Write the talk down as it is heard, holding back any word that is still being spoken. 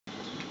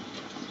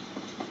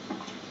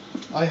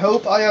I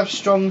hope I have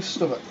strong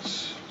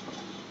stomachs.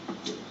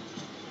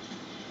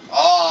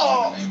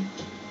 Oh!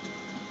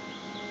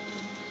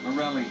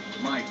 Morelli,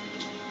 Mike,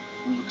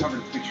 we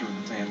recovered a picture of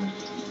the family.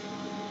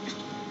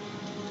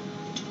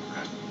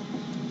 Okay.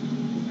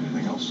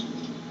 Anything else?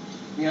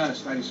 Be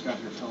honest, I just got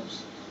here,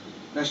 Phelps.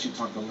 Best you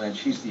talk to Lynch,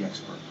 he's the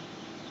expert.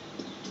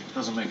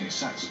 Doesn't make any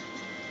sense.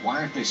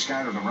 Why aren't they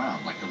scattered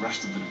around like the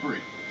rest of the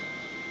debris?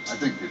 I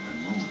think they've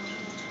been moved.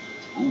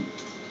 Ooh.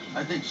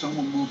 I think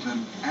someone moved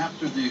them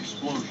after the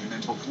explosion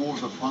and before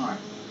the fire.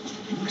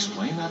 Can you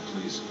explain that,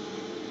 please?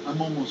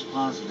 I'm almost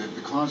positive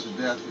the cause of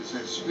death is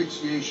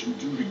asphyxiation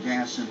due to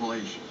gas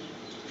inhalation.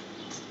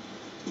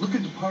 Look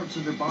at the parts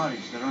of their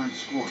bodies that aren't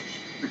scorched.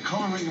 The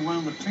coloring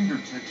around the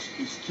fingertips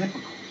is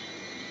typical.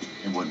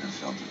 They wouldn't have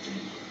felt it, did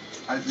he?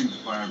 I think the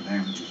fire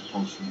damage is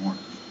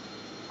post-mortem.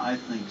 I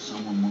think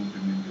someone moved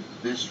them into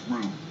this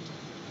room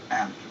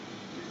after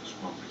the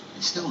explosion.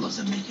 It still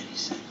doesn't make any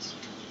sense.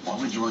 Why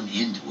would you run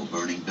into a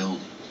burning building?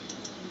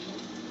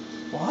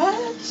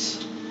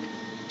 What?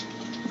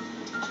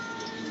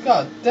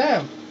 God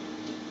damn.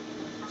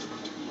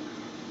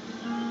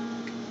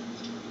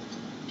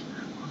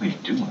 What are you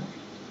doing?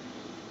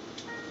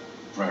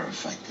 Prayer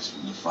effect is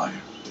from the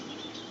fire.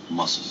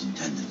 Muscles and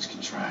tendons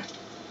contract.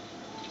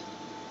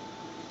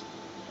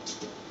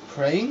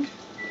 Praying?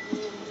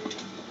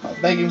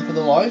 Like begging for the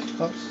life?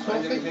 That's the sort Find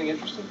of thing? anything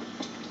interesting?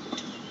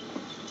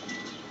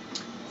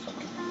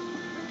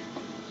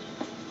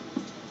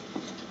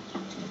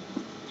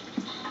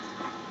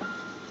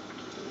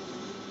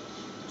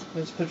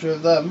 There's a picture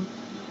of them.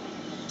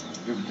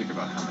 You ever think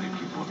about how many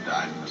people have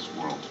died in this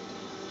world?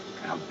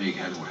 And how big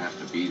heaven would have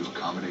to be to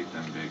accommodate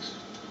them bigs?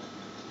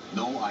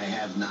 No, I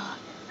have not.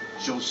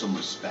 Show some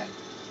respect.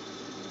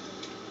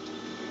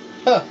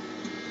 Huh.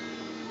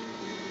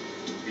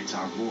 It's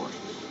our boy.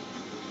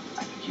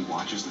 I think he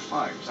watches the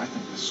fires. I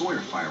think the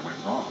Sawyer fire went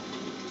wrong.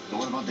 So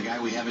what about the guy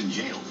we have in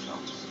jail,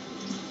 Phelps?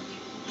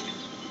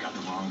 You got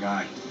the wrong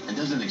guy. That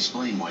doesn't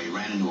explain why he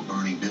ran into a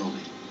burning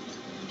building.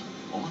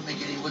 What would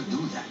make anyone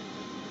do that?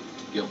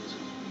 Guilt.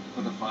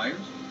 For the fires?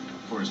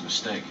 For his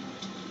mistake.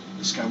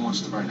 This guy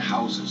wants to burn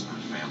houses, not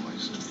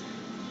families.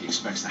 He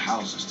expects the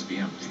houses to be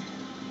empty.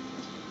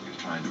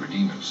 He's trying to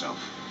redeem himself.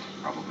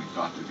 Probably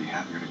thought they'd be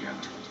happier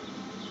together.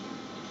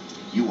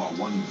 You are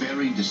one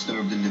very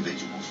disturbed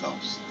individual,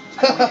 Phelps.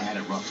 I know you had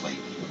it rough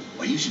lately,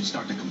 but you should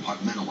start to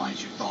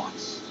compartmentalize your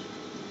thoughts.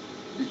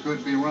 You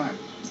could be right.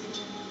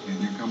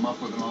 Can you come up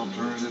with an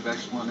alternative I'm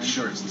explanation?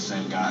 sure it's the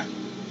same guy.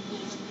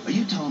 Are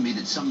you telling me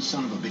that some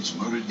son of a bitch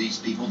murdered these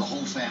people, the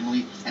whole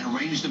family, and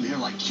arranged them here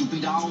like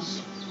Cupid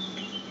dolls?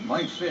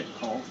 Might fit,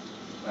 Cole,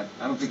 but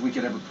I don't think we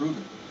could ever prove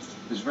it.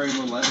 There's very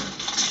little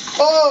evidence.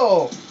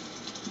 Oh!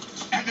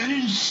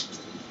 Evidence?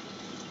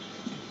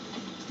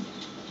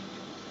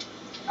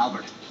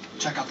 Albert,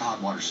 check out the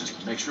hot water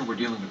system. Make sure we're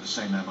dealing with the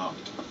same MO.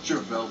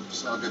 Sure,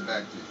 Phelps. I'll get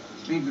back to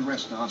you. Leave the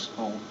rest to us,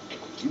 Cole.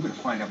 You better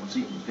find out what's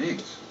eating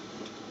Biggs.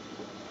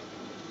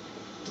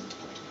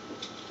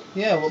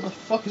 Yeah, what the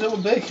fuck is up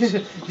with Big?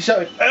 He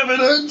shouted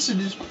evidence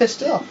and just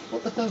pissed off.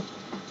 What the hell?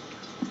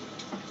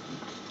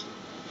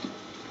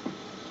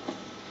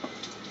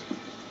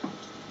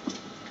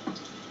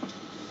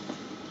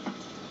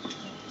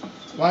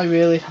 Do I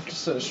really have to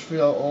search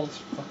throughout all this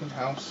fucking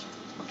house?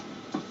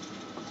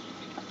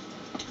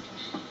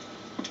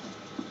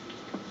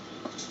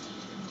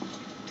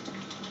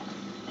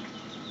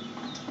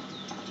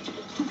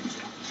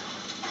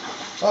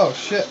 Oh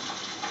shit.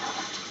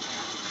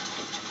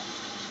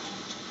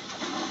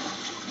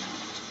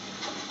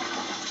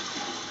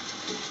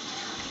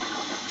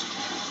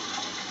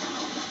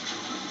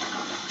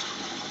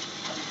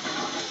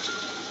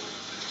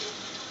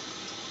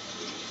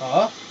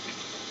 Huh?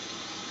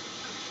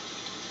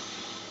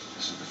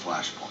 This is the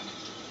flashpoint.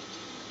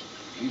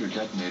 Heater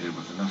detonated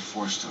with enough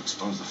force to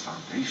expose the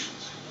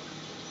foundations.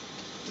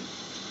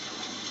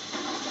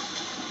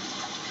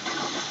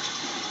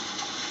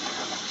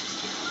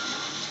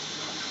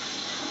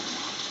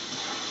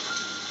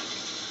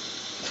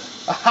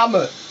 A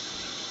hammer!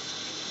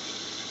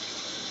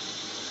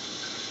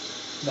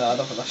 No, I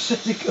don't think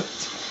that's really good.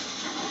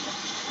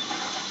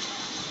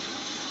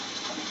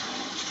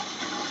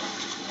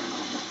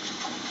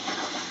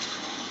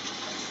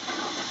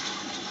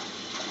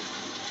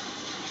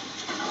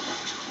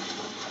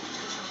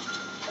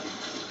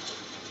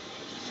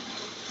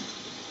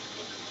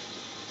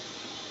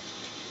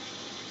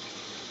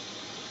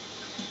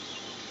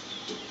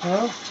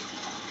 Huh?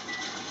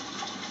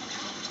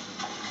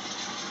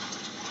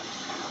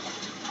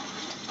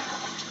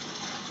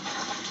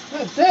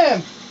 God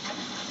damn!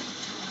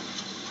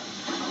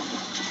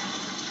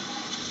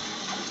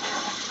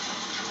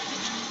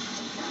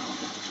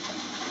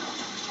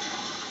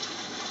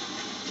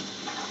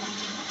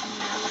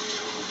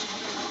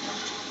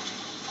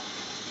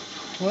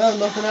 Well,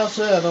 nothing else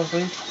there, I don't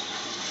think.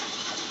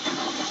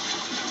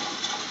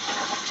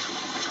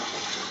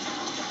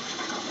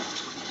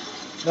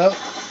 Nope.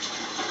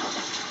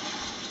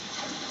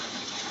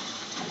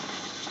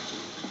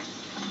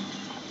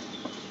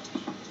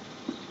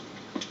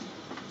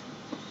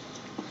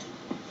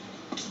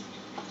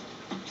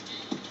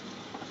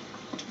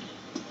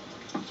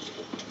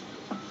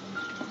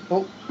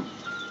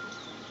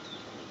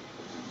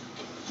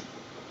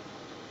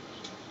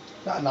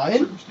 an iron?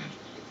 circumstantial.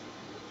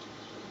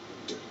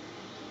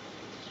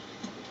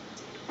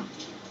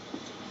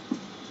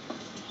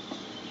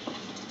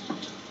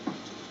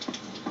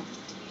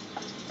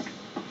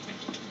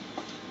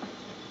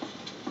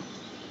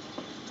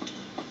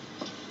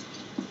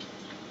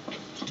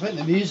 I think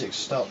the music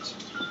stopped.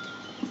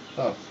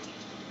 Oh.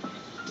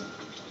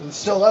 There's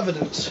still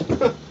evidence.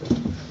 Maybe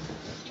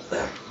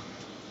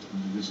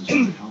this is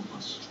going to help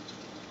us.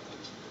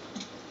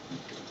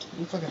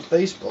 Looks like a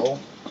baseball.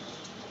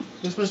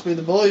 This must be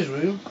the boys'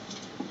 room.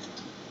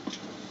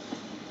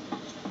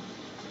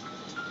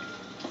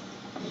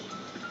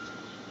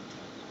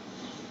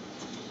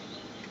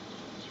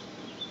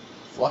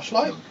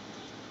 Flashlight?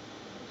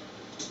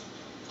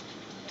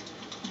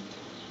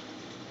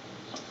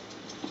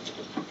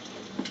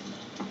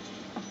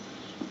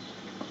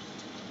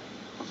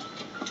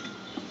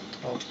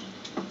 Oh.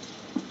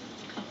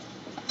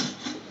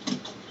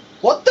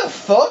 What the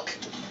fuck?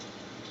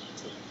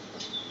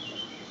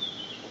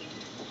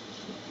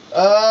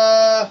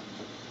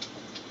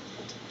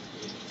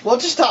 What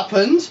just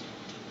happened?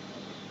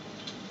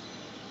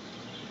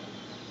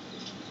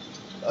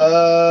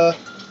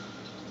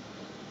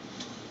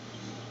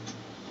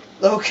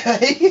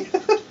 Okay. I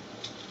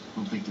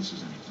don't think this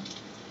is anything.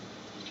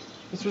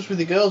 This must be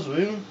the girls'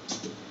 room.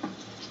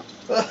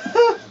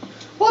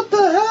 What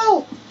the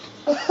hell?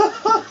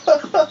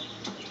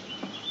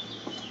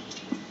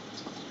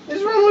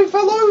 His runway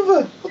fell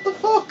over. What the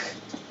fuck?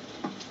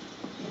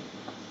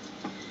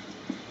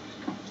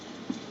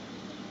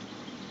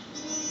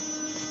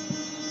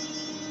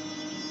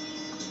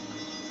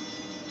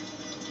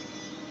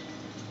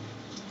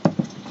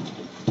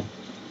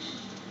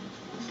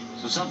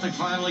 So something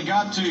finally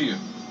got to you.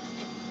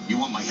 You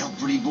want my help,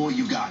 pretty boy?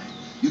 You got it.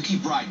 You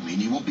keep riding me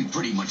and you won't be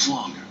pretty much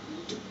longer.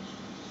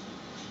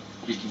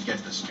 We can get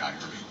this guy,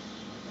 Herschel.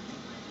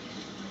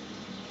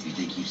 You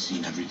think you've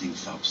seen everything,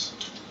 Phelps?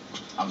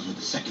 I was with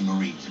the 2nd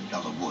Marines at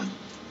Bella Wood.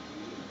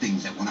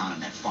 Things that went on in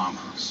that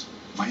farmhouse.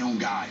 My own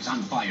guys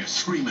on fire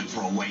screaming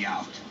for a way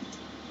out.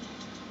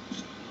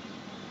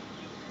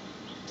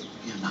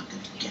 You're not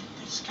gonna get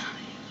this guy.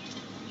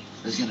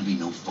 There's gonna be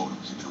no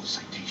photos and no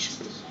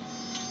citations.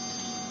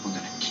 We're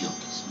gonna kill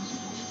this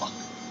miserable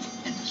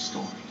fucker. End of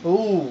story.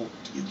 Ooh,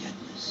 You get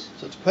this?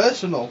 so it's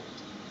personal.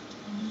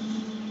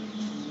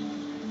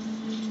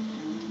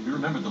 You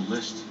remember the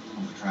list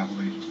from the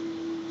travel agent?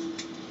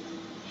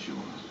 Sure.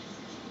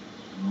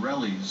 The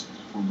Morellis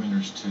were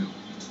winners too.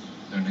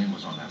 Their name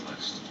was on that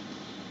list.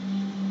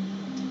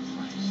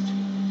 Christ.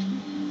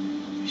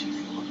 We should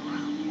take a look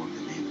around, work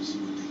the neighbors, see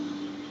what they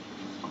know.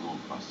 I'll go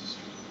across the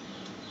street.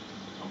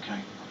 Okay,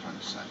 I'll try to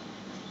decide.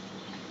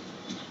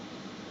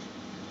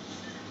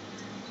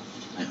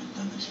 I haven't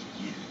done this for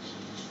years.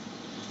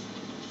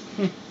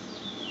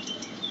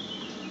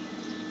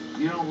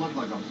 You don't look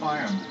like a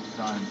fireman,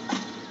 son.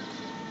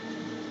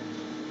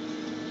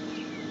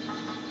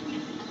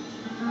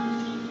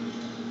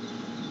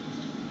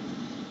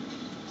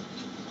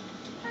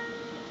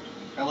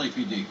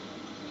 LAPD.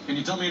 Can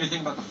you tell me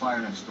anything about the fire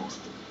next door?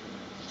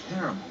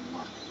 Terrible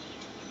luck.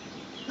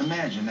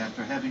 Imagine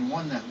after having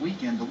won that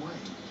weekend away.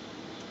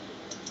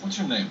 What's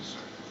your name, sir?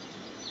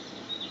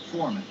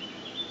 Foreman.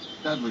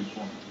 Dudley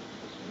Foreman.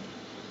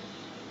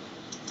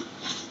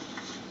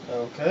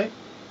 Okay.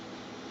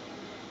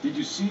 Did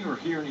you see or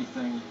hear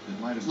anything that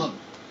might have... Look,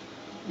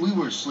 we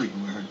were asleep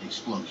when we heard the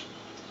explosion.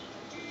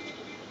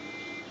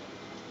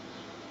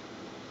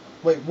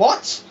 Wait,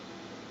 what?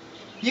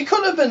 You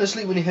couldn't have been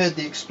asleep when you heard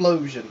the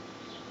explosion.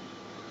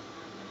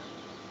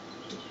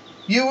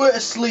 You were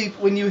asleep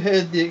when you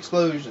heard the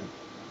explosion.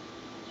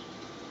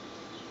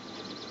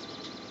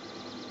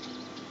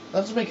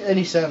 That doesn't make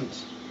any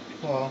sense.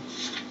 Well,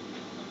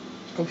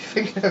 could be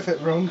thinking of it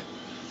wrong.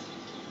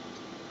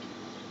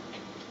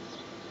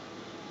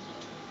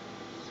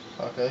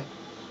 Okay.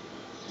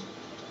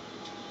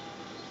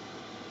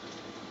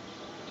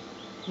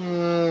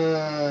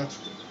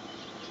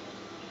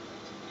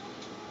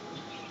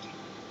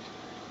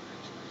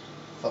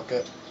 Fuck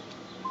it.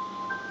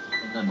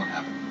 And then what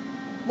happened?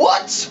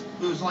 What?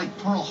 It was like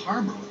Pearl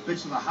Harbor with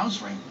bits of the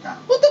house raining down.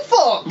 What the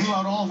fuck? Blew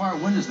out all of our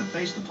windows that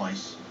faced the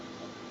place.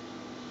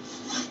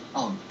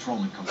 Oh,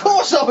 patrolman come Of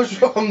course I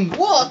was wrong.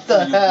 What the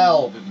A little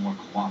hell? bit more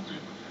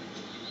cooperative.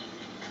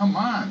 Come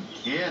on,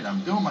 kid.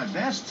 I'm doing my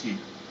best here.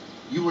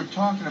 You were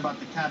talking about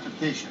the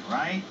competition,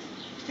 right?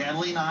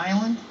 Catalina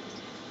Island?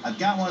 I've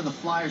got one of the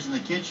flyers in the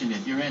kitchen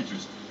if you're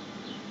interested.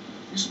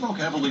 You smoke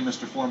heavily,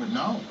 Mr. Foreman.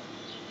 No.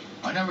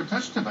 I never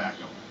touched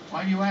tobacco.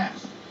 Why do you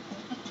ask?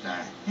 What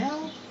the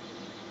hell?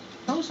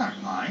 Those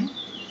aren't mine.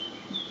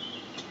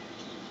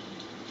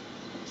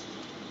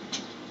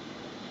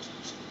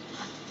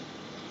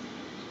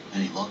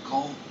 Any luck,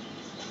 Cole?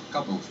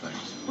 Couple of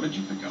things. What did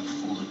you pick up?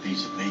 Folded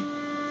piece of paper.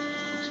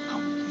 Looks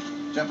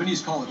complicated.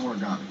 Japanese call it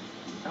origami.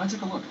 Can I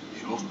take a look?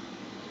 Sure.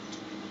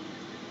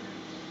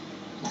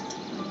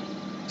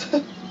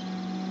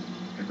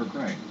 Paper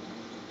crane.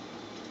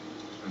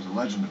 There's a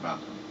legend about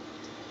them.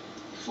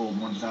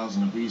 Fold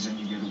 1,000 of these and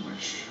you get a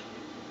wish.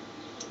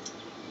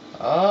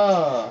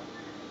 Ah.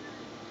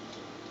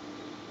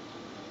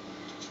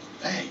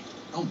 Hey,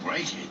 don't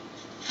break it.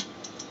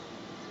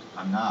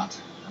 I'm not.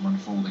 I'm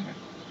unfolding it.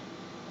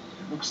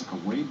 It looks like a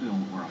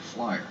waybill or a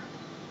flyer.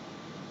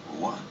 For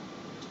what?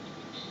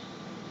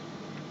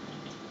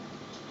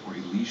 For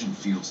Elysian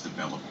Fields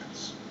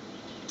Developments.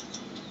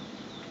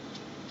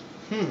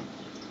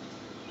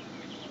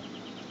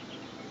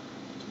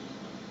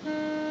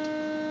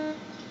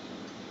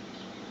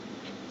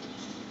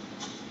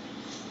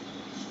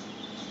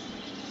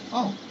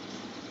 Oh,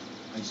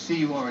 I see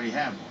you already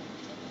have one.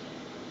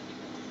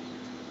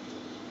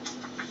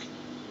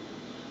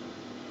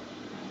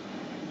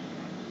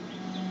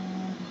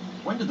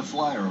 When did the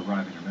flyer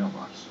arrive in your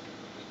mailbox?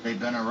 They've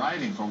been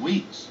arriving for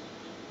weeks.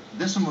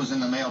 This one was in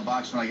the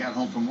mailbox when I got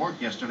home from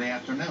work yesterday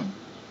afternoon.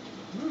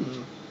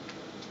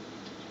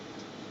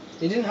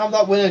 He didn't have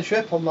that winter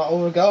trip on that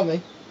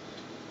origami.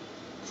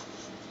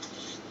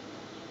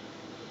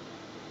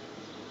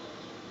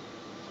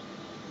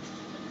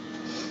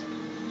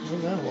 I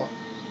don't know what.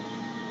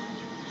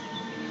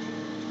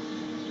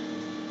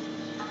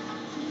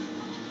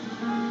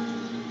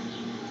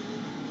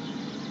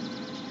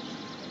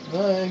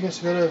 Well, I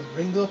guess we gotta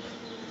ring up.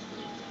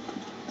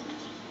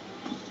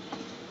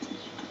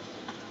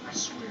 I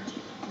swear,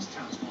 this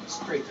town's going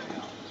straight to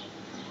hell.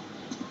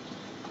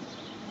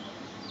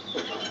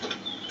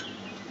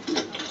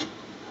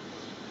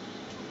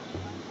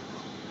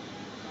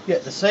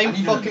 Get the I same need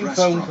an fucking address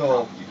phone for a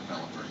call. property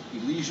developer.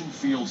 Elysian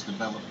Fields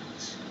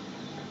Developments.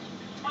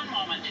 One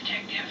moment,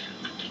 detective.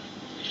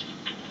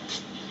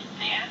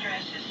 The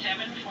address is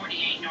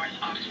 748 North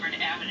Oxford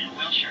Avenue,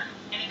 Wilshire.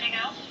 Anything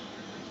else?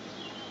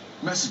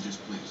 Messages,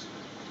 please.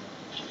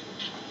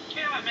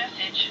 You have a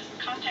message.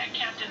 Contact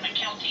Captain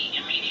McKelty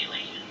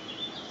immediately.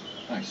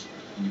 Thanks.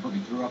 Can you put me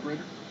through,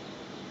 operator?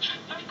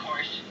 Of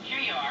course. Here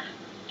you are.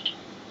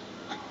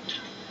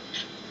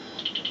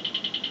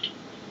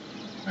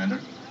 Commander?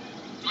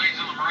 Blaze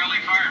in the Morelli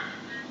Fire.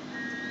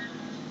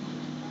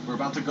 We're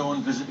about to go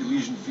and visit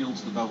Elysian Fields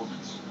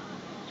Developments.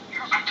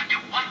 You're about to do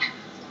what?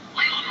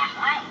 Leland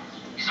Monroe?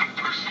 He's a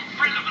personal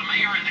friend of the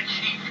mayor and the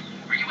chief.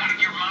 Are you out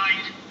of your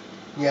mind?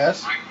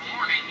 Yes. I'm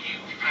warning you,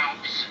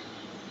 Phelps.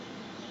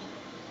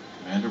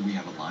 Commander, we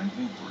have a line of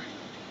inquiry.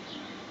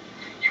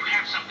 You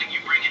have something, you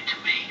bring it to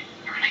me.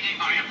 You're hanging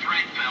by a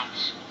thread,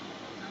 Phelps.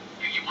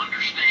 Do you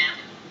understand?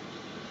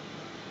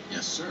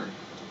 Yes, sir.